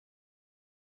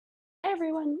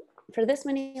everyone. For this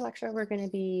mini lecture, we're going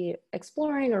to be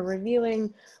exploring or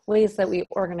reviewing ways that we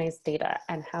organize data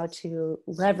and how to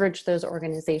leverage those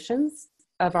organizations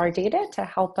of our data to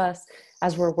help us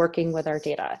as we're working with our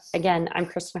data. Again, I'm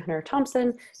Kristen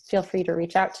Hunter-Thompson. Feel free to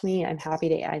reach out to me. I'm happy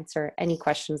to answer any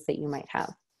questions that you might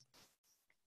have.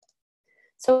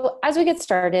 So as we get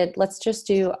started, let's just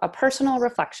do a personal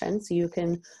reflection. So you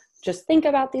can just think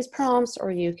about these prompts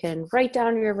or you can write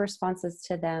down your responses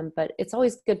to them, but it's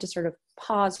always good to sort of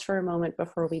pause for a moment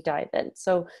before we dive in.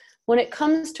 So when it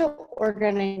comes to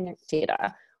organizing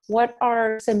data, what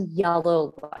are some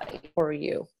yellow lights for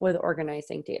you with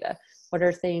organizing data? What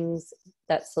are things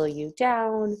that slow you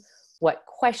down? What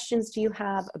questions do you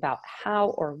have about how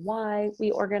or why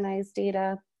we organize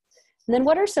data? And then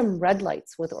what are some red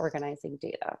lights with organizing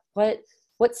data?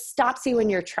 What stops you in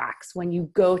your tracks when you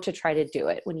go to try to do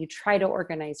it, when you try to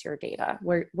organize your data?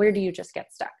 Where do you just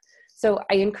get stuck? So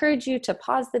I encourage you to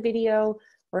pause the video,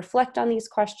 reflect on these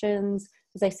questions.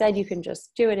 As I said, you can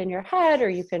just do it in your head or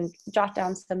you can jot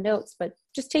down some notes, but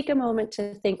just take a moment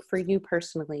to think for you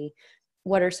personally,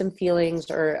 what are some feelings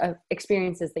or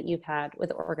experiences that you've had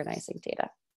with organizing data?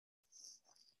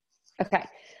 Okay,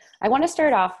 I want to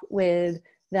start off with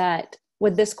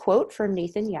this quote from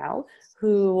Nathan Yao,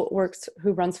 who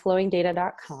runs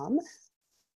flowingdata.com.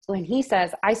 When he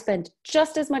says, I spend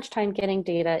just as much time getting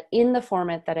data in the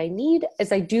format that I need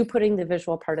as I do putting the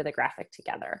visual part of the graphic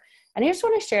together. And I just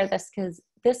want to share this because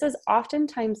this is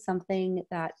oftentimes something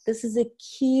this is a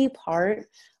key part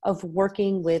of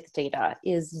working with data,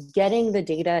 is getting the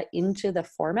data into the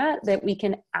format that we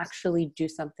can actually do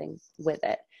something with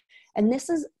it. And this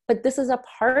is a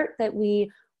part that we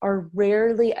are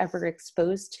rarely ever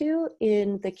exposed to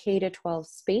in the K-12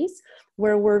 space,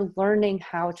 where we're learning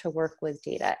how to work with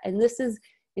data. And this is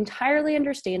entirely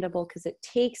understandable because it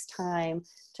takes time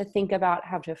to think about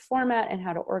how to format and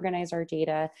how to organize our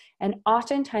data. And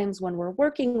oftentimes when we're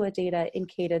working with data in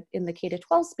the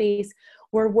K-12 space,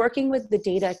 we're working with the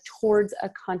data towards a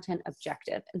content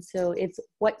objective. And so it's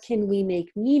what can we make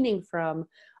meaning from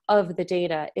of the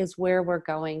data is where we're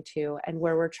going to and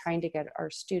where we're trying to get our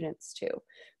students to.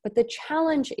 But the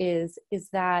challenge is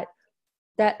that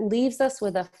leaves us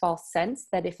with a false sense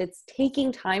that if it's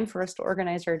taking time for us to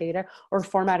organize our data or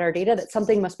format our data, that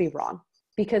something must be wrong,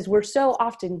 because we're so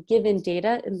often given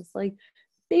data in this like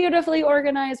beautifully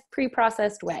organized,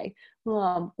 pre-processed way.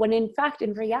 When in fact,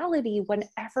 in reality,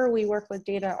 whenever we work with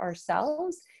data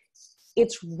ourselves,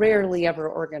 it's rarely ever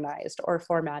organized or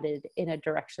formatted in a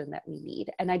direction that we need.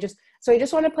 And I just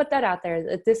want to put that out there,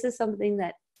 that this is something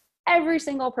that every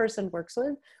single person works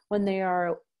with when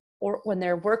they're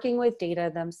working with data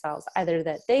themselves, either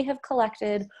that they have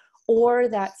collected or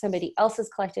that somebody else has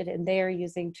collected and they are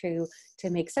using to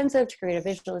make sense of, to create a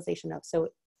visualization of. So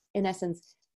in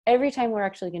essence, every time we're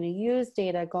actually going to use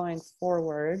data going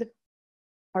forward,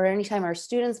 or anytime our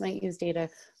students might use data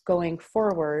going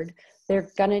forward, they're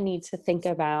gonna need to think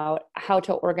about how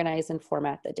to organize and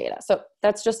format the data. So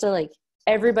that's just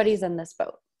everybody's in this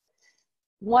boat.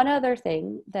 One other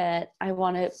thing that I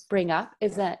wanna bring up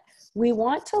is that we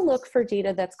want to look for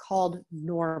data that's called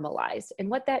normalized. And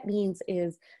what that means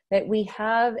is that we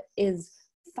have as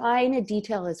fine a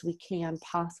detail as we can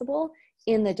possible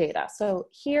in the data. So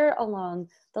here along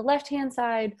the left-hand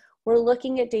side, we're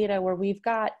looking at data where we've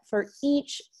got, for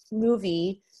each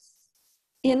movie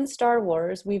in Star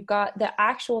Wars, we've got the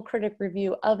actual critic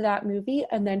review of that movie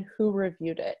and then who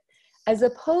reviewed it. As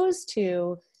opposed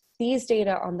to these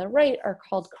data on the right are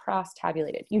called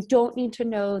cross-tabulated. You don't need to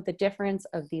know the difference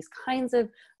of these kinds of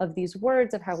these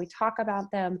words, of how we talk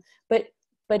about them,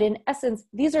 but in essence,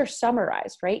 these are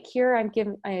summarized, right? Here I'm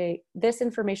given, this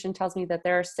information tells me that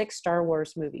there are 6 Star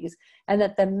Wars movies and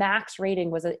that the max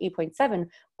rating was at 8.7,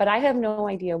 but I have no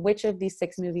idea which of these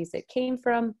 6 movies it came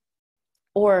from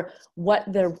or what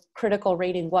the critical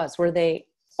rating was. Were they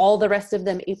all the rest of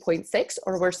them 8.6,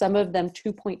 or were some of them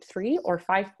 2.3 or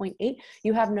 5.8?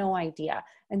 You have no idea.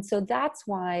 And so that's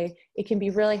why it can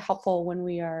be really helpful when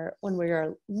we are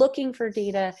looking for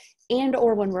data and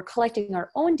or when we're collecting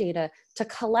our own data, to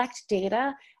collect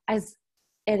data as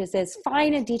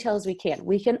fine a detail as we can.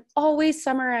 We can always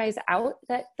summarize out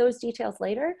those details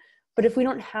later, but if we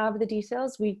don't have the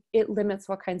details, it limits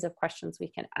what kinds of questions we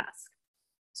can ask.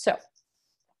 So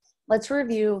let's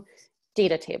review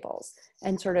data tables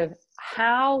and sort of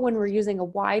how, when we're using a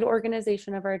wide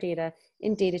organization of our data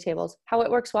in data tables, how it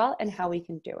works well and how we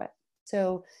can do it.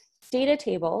 So data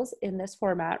tables in this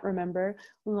format, remember,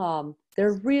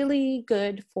 they're really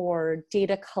good for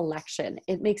data collection.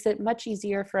 It makes it much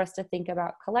easier for us to think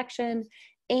about collection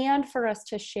and for us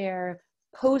to share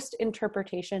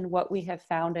post-interpretation what we have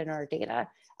found in our data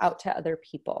out to other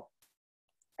people.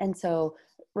 And so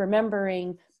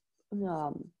remembering,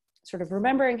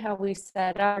 remembering how we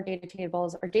set up our data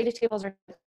tables are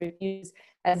used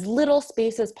as little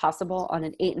space as possible on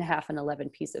an 8.5 and 11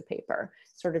 piece of paper,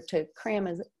 sort of to cram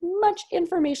as much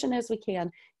information as we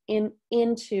can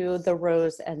into the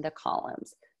rows and the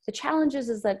columns. The challenge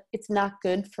is that it's not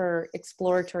good for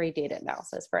exploratory data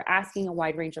analysis, for asking a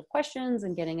wide range of questions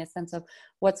and getting a sense of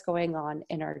what's going on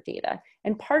in our data.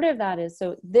 And part of that is,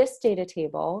 so this data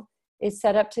table is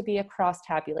set up to be a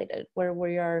cross-tabulated, where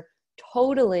we are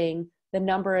totaling the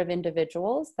number of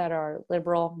individuals that are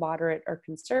liberal, moderate, or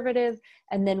conservative,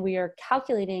 and then we are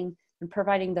calculating and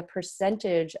providing the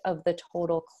percentage of the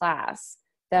total class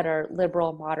that are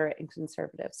liberal, moderate, and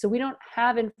conservative. So we don't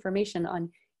have information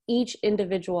on each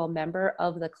individual member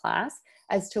of the class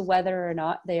as to whether or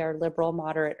not they are liberal,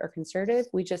 moderate, or conservative.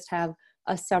 We just have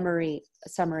a summary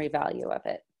value of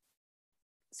it.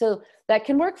 So that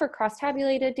can work for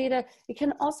cross-tabulated data. It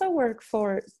can also work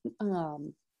for,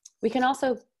 we can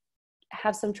also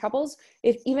have some troubles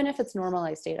even if it's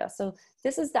normalized data. So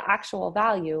this is the actual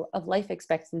value of life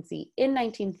expectancy in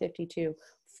 1952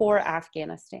 for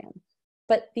Afghanistan.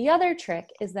 But the other trick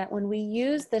is that when we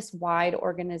use this wide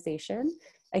organization,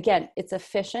 again, it's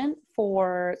efficient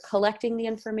for collecting the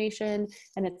information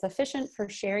and it's efficient for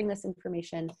sharing this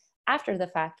information after the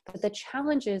fact. But the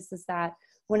challenge is that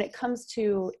when it comes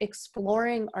to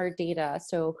exploring our data,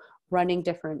 so running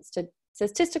different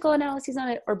statistical analyses on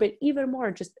it, but even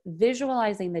more, just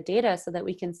visualizing the data so that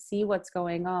we can see what's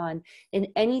going on in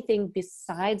anything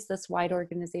besides this wide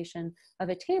organization of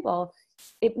a table,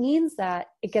 it means that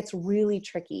it gets really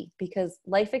tricky because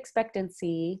life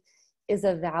expectancy is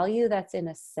a value that's in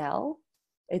a cell.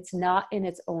 It's not in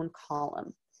its own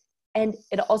column. And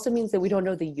it also means that we don't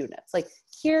know the units. Like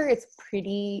here, it's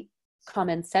pretty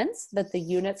common sense that the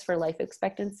units for life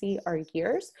expectancy are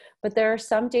years, but there are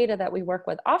some data that we work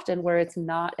with often where it's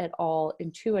not at all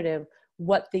intuitive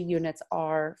what the units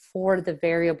are for the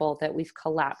variable that we've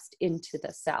collapsed into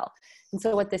the cell. And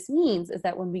so what this means is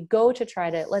that when we go to try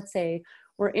to, let's say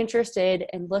we're interested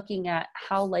in looking at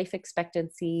how life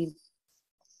expectancy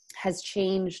has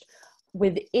changed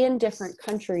within different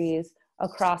countries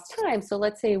across time. So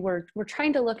let's say we're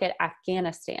trying to look at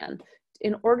Afghanistan.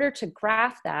 In order to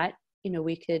graph that,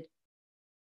 we could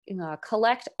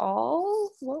collect all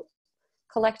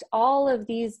of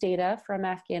these data from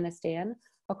Afghanistan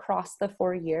across the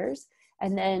 4 years.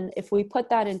 And then if we put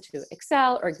that into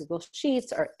Excel or Google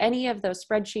Sheets or any of those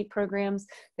spreadsheet programs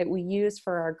that we use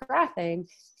for our graphing,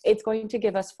 it's going to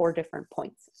give us 4 different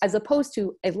points, as opposed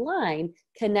to a line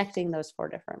connecting those 4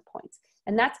 different points.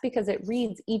 And that's because it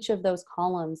reads each of those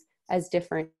columns as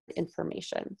different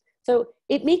information. So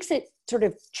it makes it sort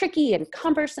of tricky and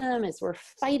cumbersome as we're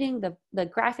fighting the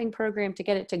graphing program to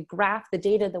get it to graph the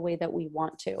data the way that we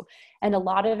want to. And a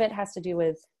lot of it has to do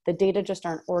with the data just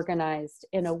aren't organized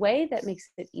in a way that makes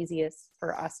it easiest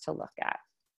for us to look at.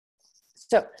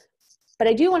 So, but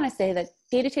I do want to say that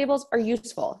data tables are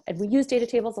useful and we use data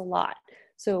tables a lot.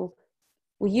 So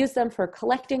we use them for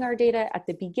collecting our data at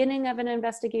the beginning of an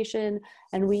investigation,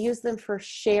 and we use them for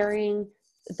sharing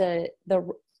the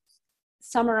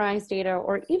summarized data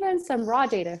or even some raw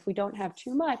data if we don't have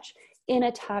too much in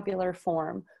a tabular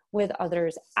form with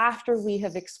others after we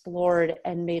have explored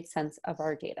and made sense of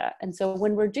our data. And so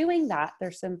when we're doing that,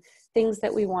 there's some things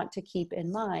that we want to keep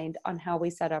in mind on how we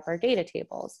set up our data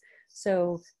tables.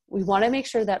 So we want to make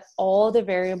sure that all the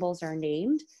variables are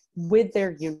named with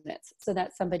their units so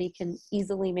that somebody can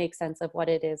easily make sense of what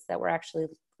it is that we're actually,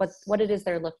 what it is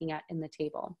they're looking at in the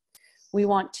table. We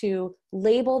want to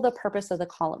label the purpose of the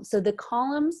column. So the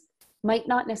columns might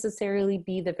not necessarily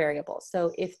be the variables.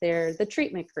 So if they're the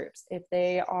treatment groups, if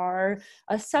they are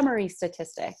a summary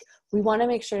statistic, we want to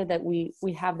make sure that we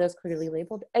have those clearly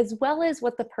labeled, as well as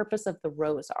what the purpose of the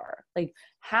rows are. Like,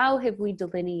 how have we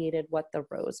delineated what the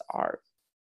rows are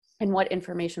and what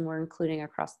information we're including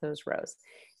across those rows.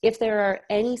 If there are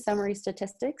any summary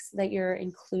statistics that you're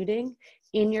including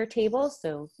in your table,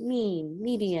 so mean,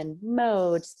 median,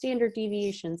 mode, standard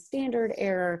deviation, standard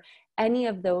error, any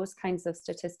of those kinds of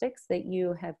statistics that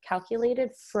you have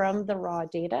calculated from the raw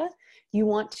data, you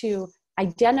want to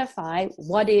identify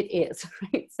what it is,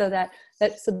 right? So that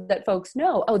folks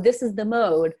know, oh, this is the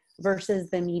mode versus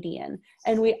the median.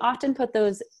 And we often put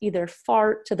those either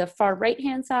to the far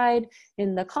right-hand side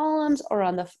in the columns or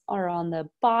on the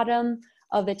bottom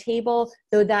of the table,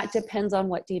 though that depends on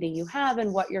what data you have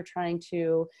and what you're trying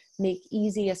to make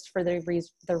easiest for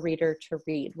the reader to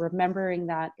read. Remembering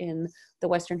that in the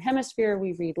Western Hemisphere,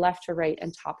 we read left to right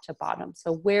and top to bottom.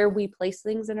 So where we place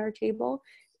things in our table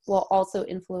will also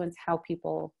influence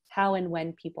how and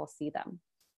when people see them.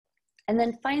 And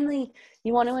then finally,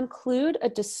 you want to include a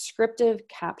descriptive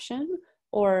caption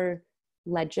or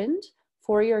legend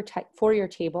for your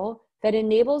table that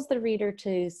enables the reader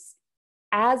to,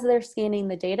 as they're scanning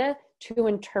the data, to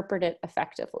interpret it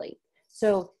effectively.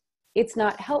 So it's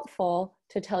not helpful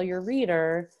to tell your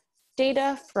reader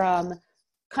data from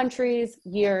countries,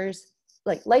 years,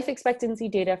 like life expectancy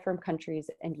data from countries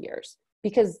and years,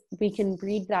 because we can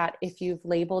read that if you've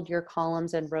labeled your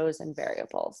columns and rows and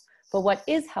variables. But what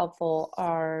is helpful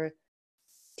are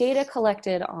data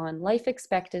collected on life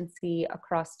expectancy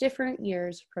across different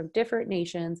years from different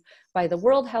nations by the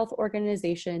World Health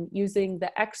Organization using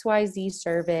the XYZ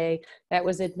survey that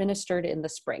was administered in the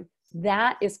spring.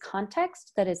 That is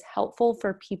context that is helpful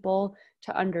for people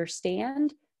to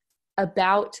understand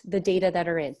about the data that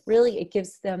are in. Really, it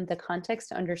gives them the context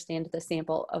to understand the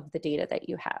sample of the data that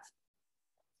you have.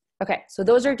 Okay, so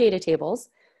those are data tables.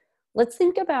 Let's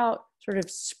think about sort of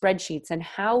spreadsheets and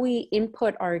how we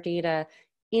input our data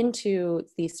into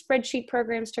these spreadsheet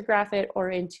programs to graph it,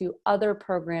 or into other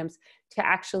programs to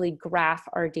actually graph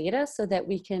our data so that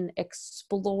we can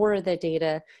explore the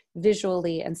data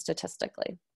visually and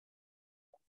statistically.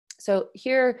 So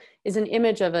here is an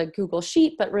image of a Google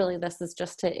Sheet, but really this is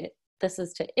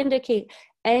to indicate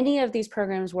any of these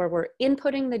programs where we're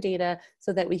inputting the data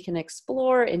so that we can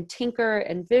explore and tinker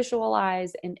and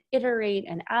visualize and iterate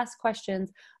and ask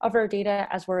questions of our data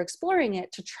as we're exploring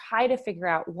it to try to figure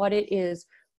out what it is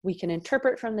we can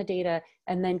interpret from the data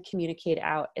and then communicate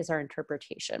out as our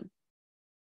interpretation.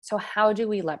 So how do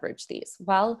we leverage these?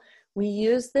 Well, we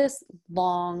use this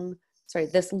long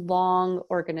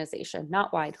organization,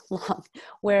 not wide, long,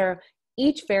 where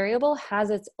each variable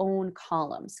has its own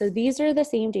column. So these are the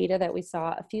same data that we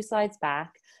saw a few slides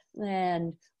back,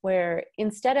 and where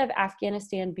instead of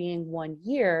Afghanistan being 1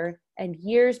 year and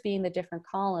years being the different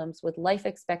columns with life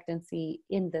expectancy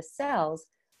in the cells,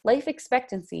 life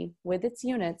expectancy with its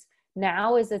units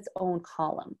now is its own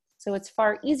column. So it's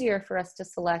far easier for us to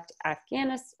select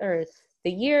Afghanistan, or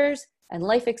the years and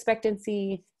life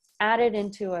expectancy, add it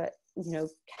into a,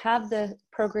 have the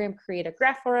program create a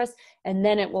graph for us, and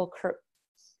then it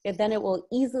will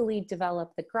easily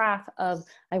develop the graph of,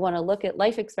 I want to look at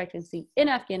life expectancy in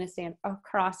Afghanistan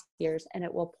across years, and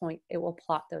it will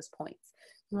plot those points.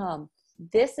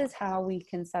 This is how we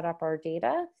can set up our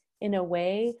data in a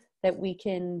way that we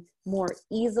can more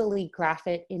easily graph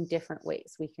it in different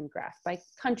ways. We can graph by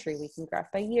country, we can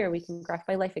graph by year, we can graph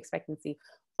by life expectancy.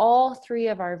 All three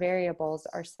of our variables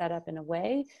are set up in a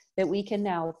way that we can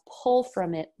now pull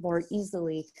from it more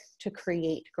easily to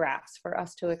create graphs for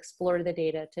us to explore the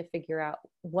data, to figure out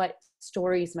what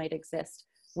stories might exist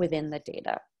within the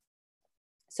data.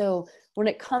 So when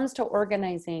it comes to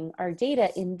organizing our data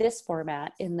in this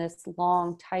format, in this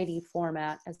long, tidy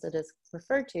format, as it is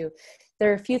referred to,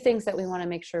 there are a few things that we want to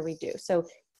make sure we do. So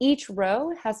each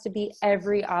row has to be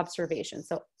every observation.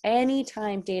 So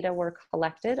anytime data were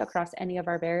collected across any of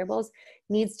our variables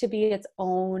needs to be its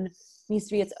own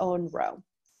row.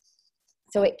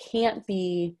 So it can't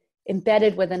be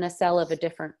embedded within a cell of a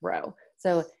different row.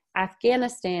 So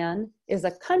Afghanistan is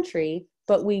a country,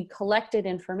 but we collected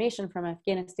information from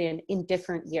Afghanistan in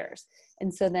different years.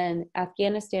 And so then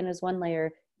Afghanistan is one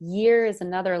layer, year is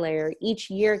another layer. Each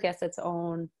year gets its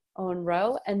own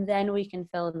row, and then we can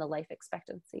fill in the life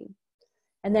expectancy.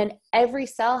 And then every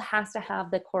cell has to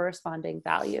have the corresponding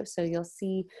value. So you'll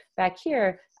see back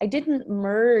here, I didn't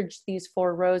merge these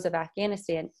 4 rows of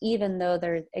Afghanistan, even though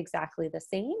they're exactly the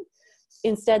same.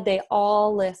 Instead, they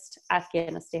all list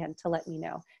Afghanistan to let me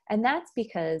know. And that's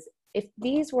because if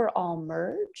these were all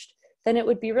merged, then it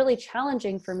would be really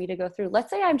challenging for me to go through. Let's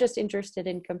say I'm just interested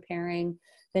in comparing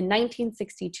the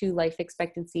 1962 life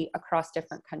expectancy across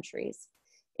different countries.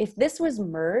 If this was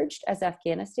merged as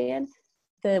Afghanistan,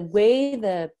 the way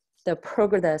the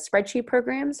spreadsheet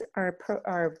programs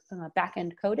are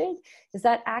back-end coded is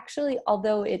that actually,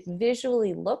 although it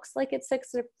visually looks like it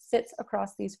sits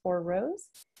across these 4 rows,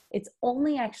 it's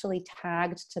only actually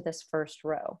tagged to this first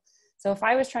row. So if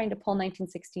I was trying to pull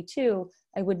 1962,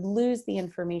 I would lose the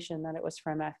information that it was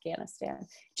from Afghanistan. It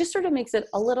just sort of makes it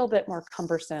a little bit more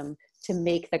cumbersome to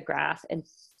make the graph and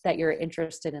that you're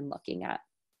interested in looking at.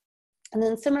 And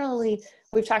then similarly,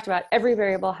 we've talked about every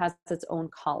variable has its own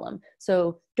column.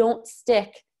 So don't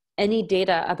stick any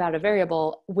data about a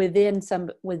variable within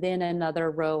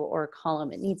another row or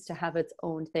column. It needs to have its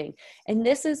own thing. And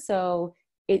this is so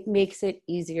it makes it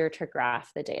easier to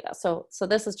graph the data. So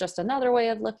this is just another way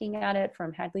of looking at it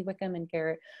from Hadley Wickham and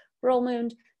Garrett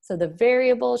Brolmund. So the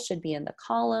variables should be in the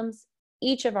columns.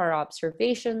 Each of our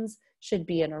observations should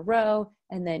be in a row.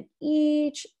 And then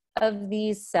each of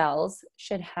these cells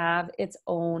should have its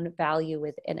own value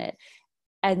within it.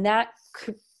 And that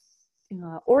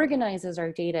organizes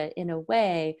our data in a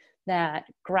way that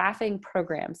graphing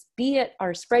programs, be it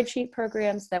our spreadsheet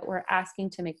programs that we're asking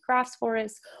to make graphs for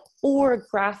us, or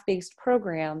graph-based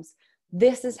programs,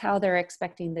 this is how they're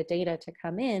expecting the data to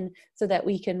come in so that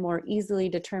we can more easily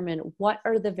determine what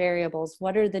are the variables,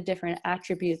 what are the different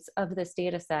attributes of this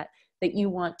data set that you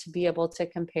want to be able to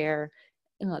compare,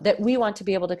 that we want to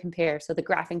be able to compare, so the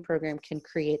graphing program can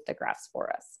create the graphs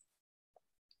for us.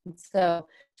 And so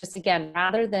just again,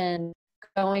 rather than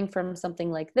going from something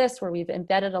like this where we've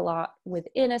embedded a lot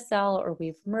within a cell or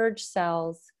we've merged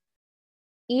cells,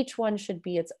 each one should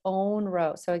be its own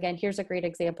row. So again, here's a great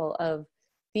example of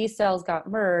these cells got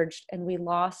merged and we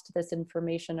lost this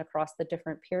information across the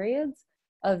different periods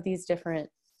of these different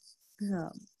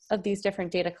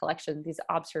data collections, these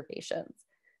observations.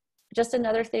 Just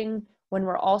another thing, when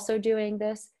we're also doing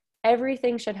this,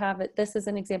 everything should have it. This is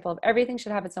an example of everything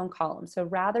should have its own column. So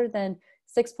rather than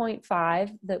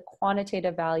 6.5, the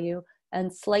quantitative value,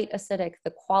 and slight acidic,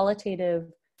 the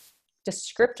qualitative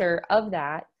descriptor of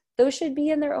that, those should be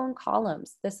in their own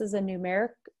columns. This is a numeric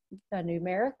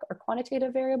or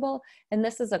quantitative variable, and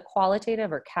this is a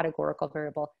qualitative or categorical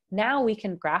variable. Now we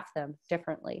can graph them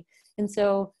differently. And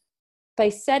so by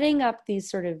setting up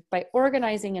these by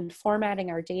organizing and formatting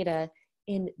our data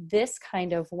in this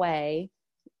kind of way,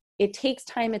 it takes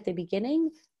time at the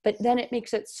beginning, but then it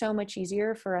makes it so much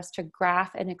easier for us to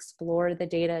graph and explore the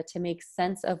data to make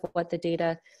sense of what the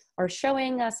data are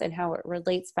showing us and how it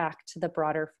relates back to the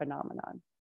broader phenomenon.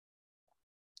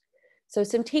 So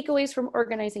some takeaways from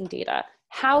organizing data: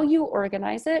 how you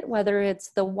organize it, whether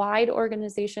it's the wide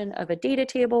organization of a data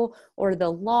table or the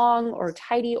long or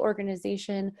tidy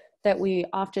organization that we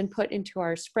often put into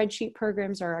our spreadsheet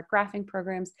programs or our graphing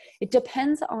programs, it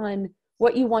depends on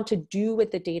what you want to do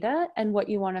with the data and what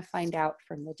you want to find out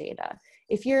from the data.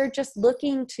 If you're just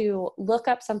looking to look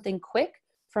up something quick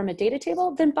from a data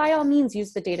table, then by all means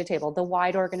use the data table, the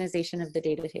wide organization of the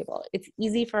data table. It's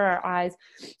easy for our eyes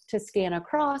to scan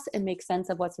across and make sense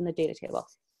of what's in the data table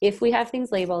if we have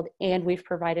things labeled and we've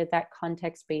provided that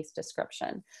context-based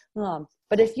description.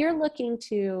 But if you're looking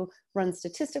to run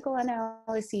statistical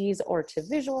analyses or to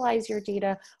visualize your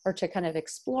data or to kind of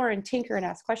explore and tinker and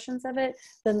ask questions of it,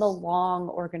 then the long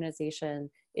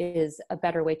organization is a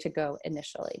better way to go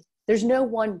initially. There's no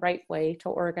one right way to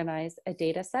organize a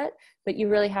data set, but you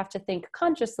really have to think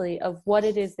consciously of what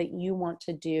it is that you want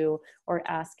to do or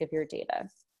ask of your data.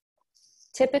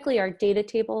 Typically, our data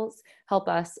tables help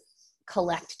us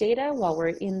collect data while we're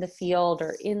in the field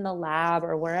or in the lab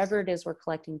or wherever it is we're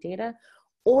collecting data,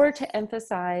 or to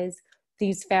emphasize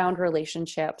these found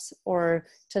relationships or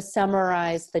to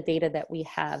summarize the data that we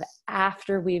have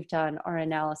after we've done our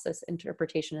analysis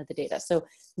interpretation of the data. So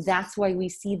that's why we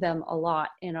see them a lot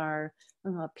in our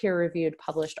peer-reviewed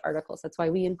published articles. That's why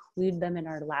we include them in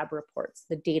our lab reports,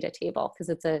 the data table, because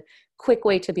it's a quick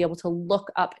way to be able to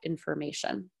look up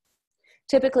information.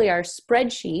 Typically, our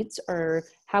spreadsheets, or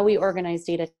how we organize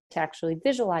data to actually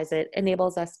visualize it,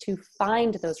 enables us to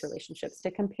find those relationships, to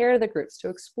compare the groups, to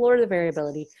explore the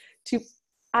variability, to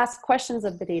ask questions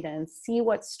of the data and see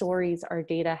what stories our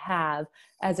data have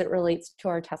as it relates to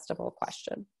our testable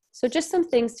question. So just some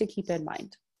things to keep in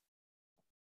mind.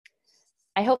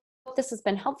 I hope this has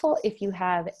been helpful. If you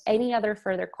have any other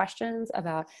further questions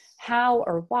about how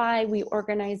or why we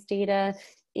organize data,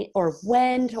 or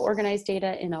when to organize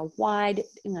data in a wide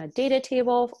data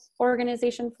table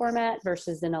organization format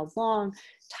versus in a long,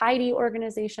 tidy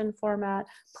organization format,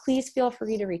 please feel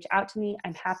free to reach out to me.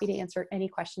 I'm happy to answer any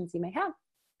questions you may have.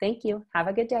 Thank you. Have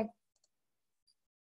a good day.